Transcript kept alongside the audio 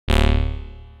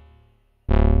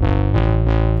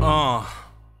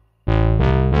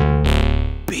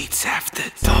Beats After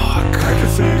Dark. I can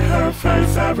see her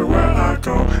face everywhere I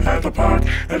go, at the park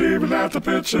and even at the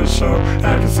picture show.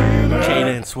 I can see that.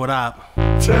 K-Dence, what up?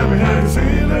 Tell me how you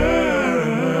seen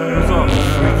that. Who's all the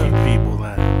freaky people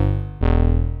then?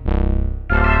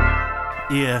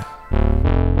 Yeah,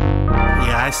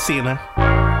 I seen her.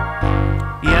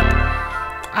 Yep,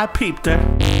 I peeped her,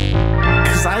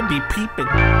 cause I be peeping.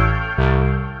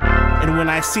 And when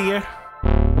I see her,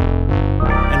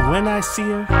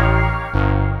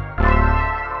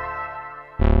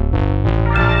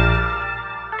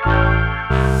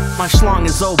 my schlong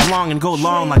is oblong and go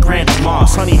long like Randy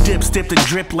Moss. Honey dips dipped and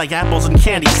dripped like apples and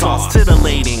candy sauce.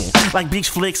 Titillating like beach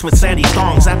flicks with sandy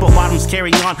thongs. Apple bottoms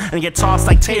carry on and get tossed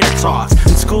like tater tots.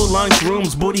 In school lunch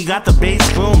rooms, booty got the bass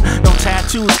boom. No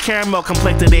tattoos, caramel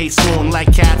complected a swoon.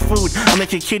 Like cat food, I'll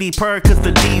make a kitty purr cause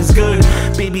the D's good.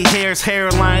 Baby hair's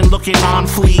hairline looking on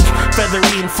fleek.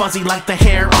 Feathery and fuzzy like the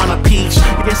hair on a peach.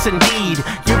 Yes indeed,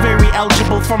 you're very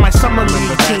eligible for my summer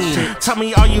league team. Tell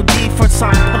me, are you deep for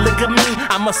some polygamy?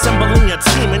 I'm assembling a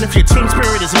team, and if your team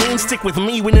spirit is mean, stick with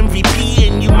me, win MVP,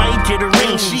 and you might get a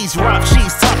ring. She's rough,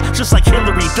 she's tough, just like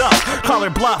Hillary Duff. Call her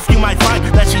bluff, you might find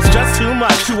that she's just too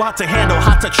much. Too hot to handle,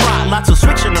 hot to try, lots of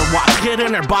switch in her watch. Get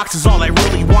in her box is all I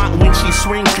really want. When she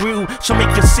swing through, she'll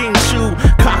make you sing too.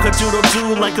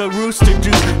 Cock-a-doodle-doo like a rooster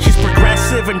do. She's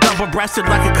progressive and double-breasted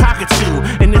like a cockatoo.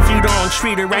 And if you don't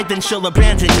treat her right, then she'll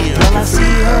abandon you. Well, I see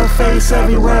her face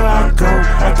everywhere I go,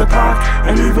 at the park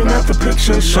and even at the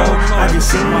picture show. Have you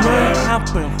seen her?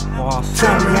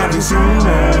 Tell me, have you seen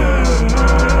her?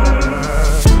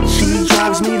 She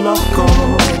drives me loco,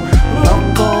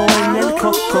 Loco En El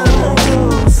Coco,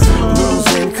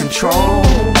 losing control.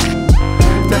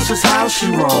 That's just how she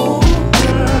rolls.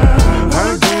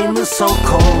 Her game is so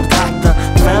cold, got the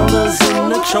fellas in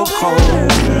the chokehold,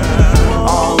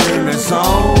 all in her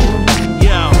zone.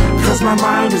 Cause my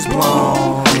mind is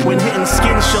blown. When hitting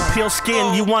skin, she'll peel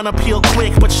skin. You wanna peel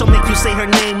quick, but she'll make you say her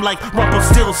name like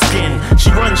Rumpelstiltskin. She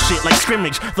runs shit like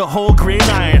scrimmage, the whole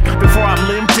gridiron. Before I'm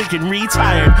limp dick and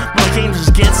retired, my game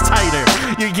just gets tighter.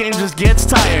 Your game just gets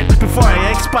tired. Before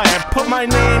I expire, put my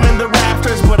name in the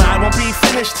rafters, but I won't be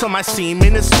finished till my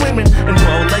semen is swimming. And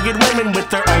bow-legged women with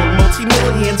their own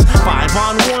multi-millions.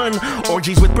 5-on-1,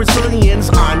 orgies with Brazilians.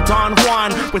 I'm Don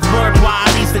Juan, with more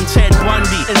bodies than Ted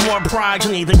Bundy, and more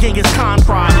progeny than Genghis Khan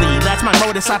probably. That's my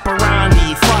modus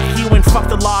operandi. Fuck you and fuck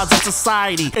the laws of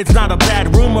society. It's not a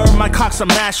bad rumor, my cock's a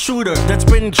mass shooter that's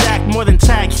been jacked more than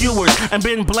Tag Hewers and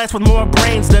been blessed with more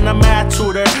brains than a math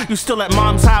tutor. You still at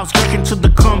mom's house jerking to the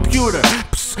computer.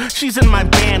 Psst, she's in my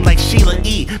band like Sheila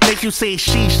E. Make you say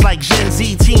sheesh like Gen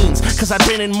Z teens. Cause I've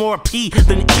been in more P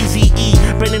than Easy E.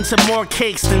 Been into more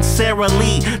cakes than Sarah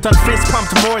Lee. Done fist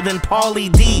pumped more than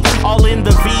Pauly D. All in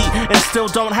the V and still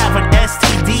don't have an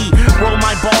STD. Roll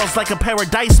my balls like a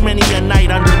paradise many a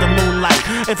night under the moonlight.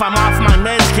 If I'm off my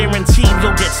meds, guaranteed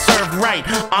you'll get served right.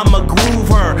 I'm a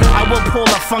groover, I will pull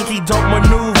a funky dope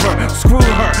maneuver. Screw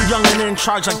her, young and in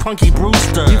charge like Punky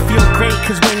Brewster. You feel great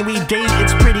cause when we date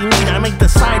it's pretty neat. I make the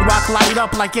sidewalk light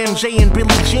up like MJ and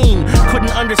Billie Jean.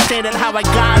 Couldn't understand it how I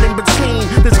got in between.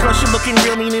 This girl she looking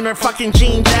real mean in her fucking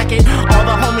jean jacket. All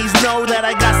the homies know that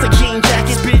I got the jean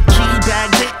jacket. Spit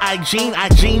G-bagged it, I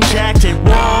jean jacked it.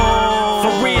 Whoa,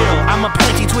 for real, I'm a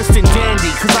panty twisting dandy.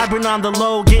 Cause I've been on the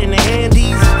low getting the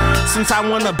handies since I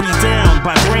wanna be down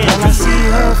by Brandy. Well, I see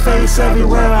her face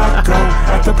everywhere I go,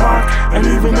 at the park and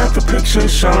even at the picture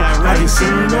show. Yeah, right. Have you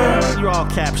seen her? You all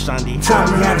cap, Xandi. Tell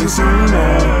me, have you seen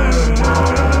her?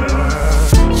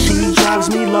 She drives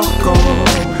me loco,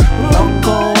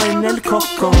 Loco En El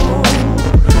Coco,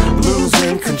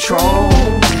 losing control.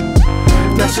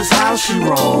 That's just how she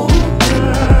rolls.